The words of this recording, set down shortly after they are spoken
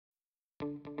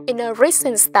In a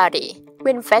recent study,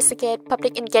 we investigate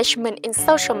public engagement in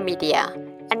social media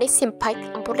and its impact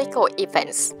on political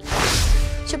events.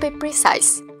 To be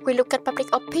precise, we look at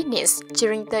public opinions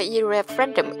during the EU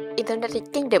referendum in the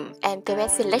United Kingdom and the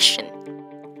US election.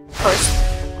 First,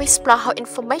 we explore how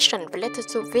information related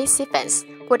to these events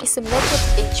were disseminated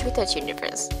in Twitter's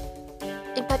universe.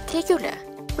 In particular,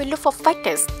 we look for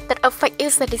factors that affect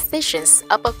user decisions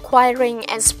of acquiring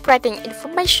and spreading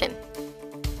information.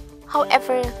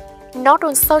 However, not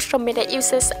all social media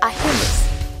users are humans.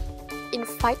 In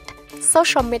fact,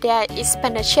 social media is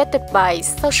penetrated by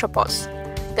social bots,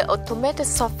 the automated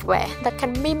software that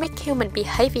can mimic human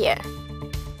behavior.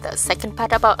 The second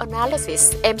part of our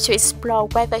analysis aims to explore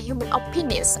whether human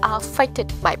opinions are affected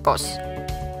by bots.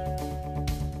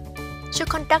 To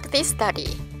conduct this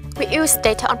study, we use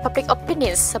data on public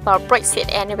opinions about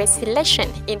Brexit and US election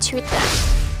in Twitter.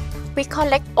 We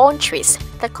collect all tweets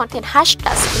that contain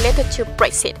hashtags related to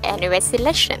Brexit and US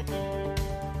election.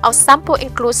 Our sample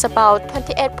includes about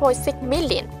 28.6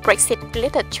 million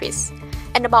Brexit-related tweets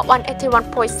and about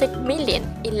 181.6 million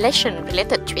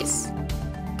election-related tweets.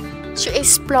 To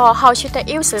explore how Twitter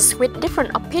users with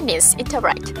different opinions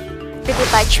interact, we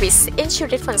divide tweets into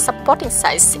different supporting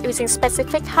sites using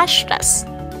specific hashtags.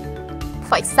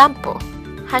 For example,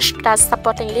 hashtags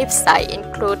supporting Leave side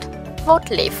include Vote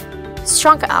Leave,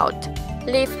 Stronger Out,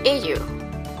 Leave EU,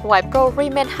 while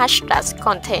pro-Remain hashtags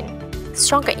contain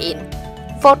Stronger In,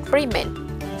 Vote Remain,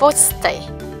 Vote Stay.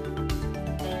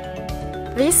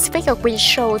 This figure will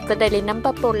show the daily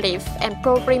number pro-Leave and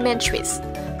pro-Remain tweets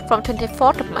from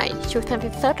 24th of May to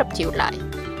 23rd of July.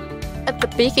 At the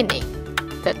beginning,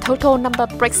 the total number of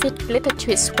Brexit-related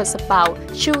tweets was about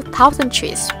 2,000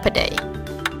 tweets per day.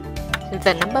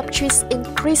 The number of tweets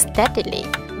increased steadily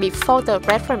before the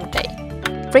referendum day,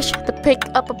 reached the peak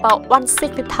of about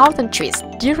 160,000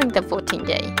 tweets during the voting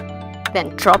day, then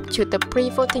dropped to the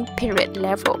pre-voting period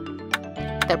level.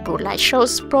 The blue light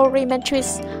shows pro-Remain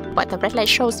tweets, while the red light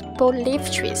shows pro-Leave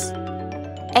tweets.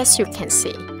 As you can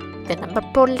see, the number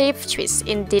of pro-Leave tweets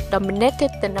indeed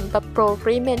dominated the number of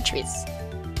pro-Remain tweets.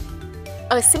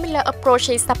 A similar approach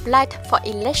is applied for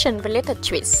election-related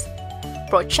tweets.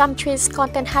 Pro-Trump tweets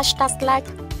contain hashtags like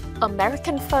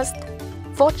American First,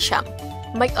 Vote Trump,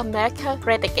 Make America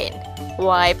Great Again,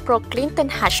 while pro-Clinton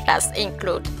hashtags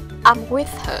include I'm with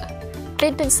her,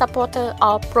 Clinton supporter,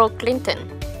 or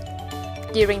pro-Clinton.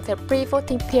 During the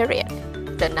pre-voting period,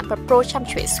 the number of pro-Trump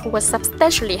tweets was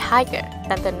substantially higher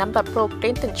than the number of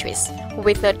pro-Clinton tweets,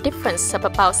 with a difference of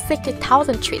about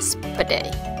 60,000 tweets per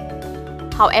day.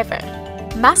 However,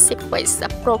 massive waves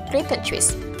of pro-Clinton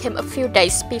tweets came a few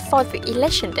days before the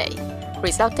election day,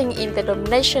 resulting in the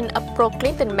domination of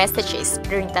pro-Clinton messages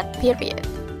during that period.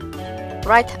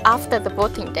 Right after the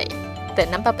voting day, the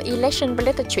number of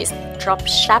election-related tweets dropped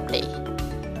sharply.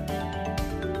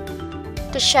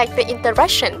 To check the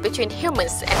interaction between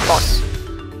humans and bots,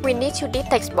 we need to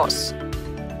detect bots.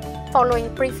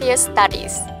 Following previous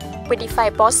studies, we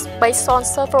define bots based on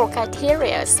several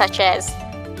criteria such as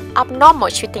abnormal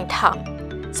tweeting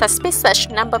time, suspicious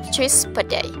number of tweets per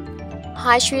day,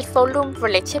 high tweet volume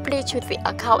relatively to the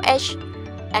account age,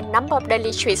 and number of daily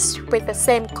tweets with the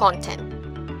same content.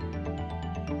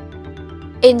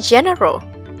 In general,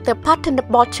 the pattern of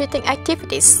bot tweeting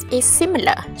activities is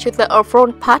similar to the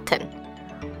overall pattern.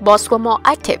 Bots were more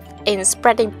active in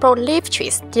spreading pro-Leave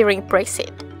tweets during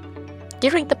Brexit.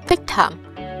 During the peak time,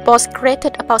 bots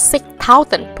created about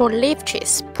 6,000 pro-Leave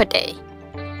tweets per day.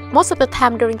 Most of the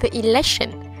time during the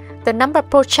election, the number of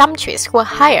pro-Trump tweets were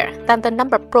higher than the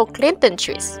number of pro-Clinton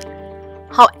tweets.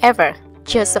 However,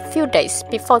 just a few days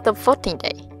before the voting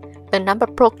day, the number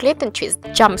of pro-Clinton tweets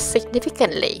jumped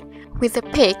significantly, with a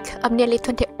peak of nearly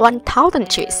 21,000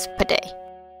 tweets per day.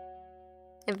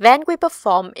 Then we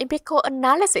perform empirical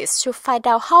analysis to find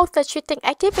out how the tweeting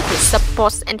activities of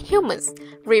bots and humans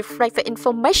reflect the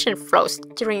information flows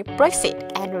during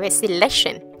Brexit and US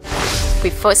election. We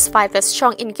first find the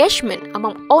strong engagement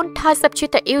among all types of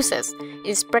Twitter users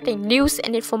in spreading news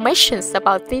and information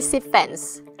about these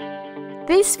events.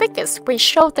 These figures will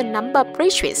show the number of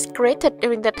retweets created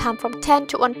during the time from 10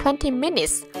 to 120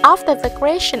 minutes after the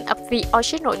creation of the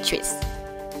original tweets.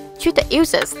 Twitter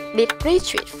users did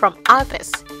retweet from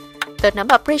others. The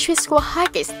number of retweets were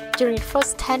highest during the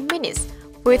first 10 minutes,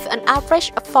 with an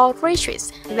average of 4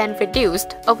 retweets, then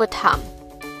reduced over time.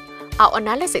 Our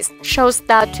analysis shows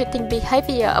that tweeting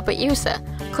behavior of a user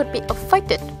could be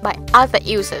affected by other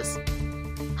users.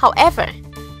 However,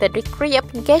 the degree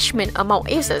of engagement among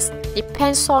users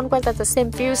depends on whether the same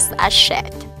views are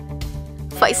shared.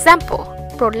 For example,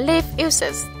 pro-Leave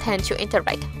users tend to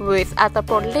interact with other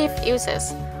pro-Leave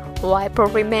users, while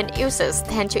pro-Remain users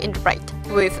tend to interact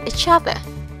with each other.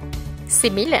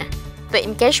 Similar, the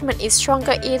engagement is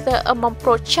stronger either among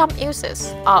pro-Trump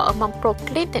users or among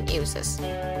pro-Clinton users.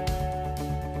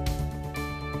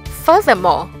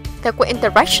 Furthermore, there were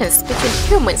interactions between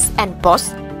humans and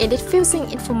bots in diffusing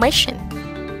information.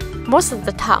 Most of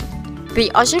the time,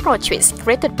 the original tweets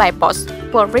created by bots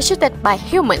were retweeted by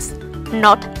humans,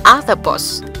 not other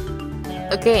bots.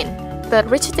 Again, the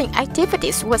retweeting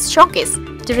activities were strongest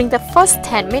during the first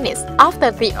 10 minutes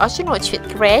after the original tweet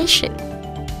creation.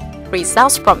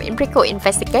 Results from empirical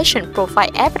investigation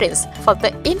provide evidence for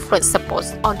the influence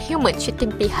supports on human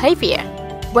tweeting behavior,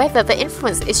 whether the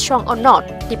influence is strong or not,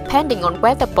 depending on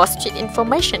whether bots tweet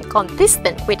information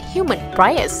consistent with human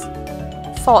bias.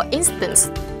 For instance,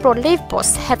 pro-Leave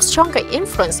bots have stronger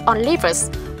influence on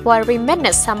Leavers, while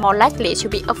Remainers are more likely to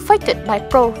be affected by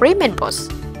pro-Remain bots.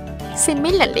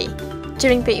 Similarly,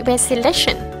 during the US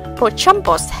election, pro-Trump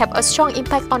bots have a strong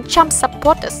impact on Trump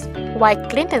supporters, while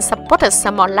Clinton supporters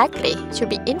are more likely to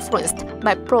be influenced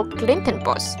by pro-Clinton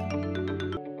bots.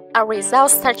 A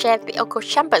result suggests the echo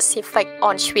chamber's effect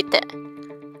on Twitter.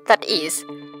 That is,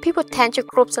 people tend to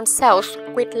group themselves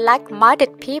with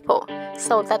like-minded people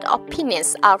so that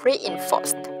opinions are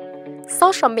reinforced.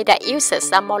 Social media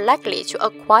users are more likely to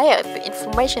acquire the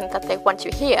information that they want to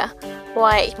hear,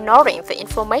 while ignoring the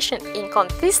information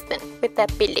inconsistent with their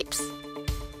beliefs.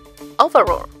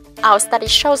 Overall, our study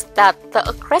shows that the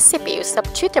aggressive use of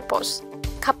Twitter bots,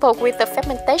 coupled with the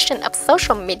fragmentation of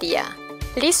social media,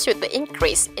 leads to the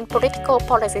increase in political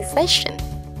polarization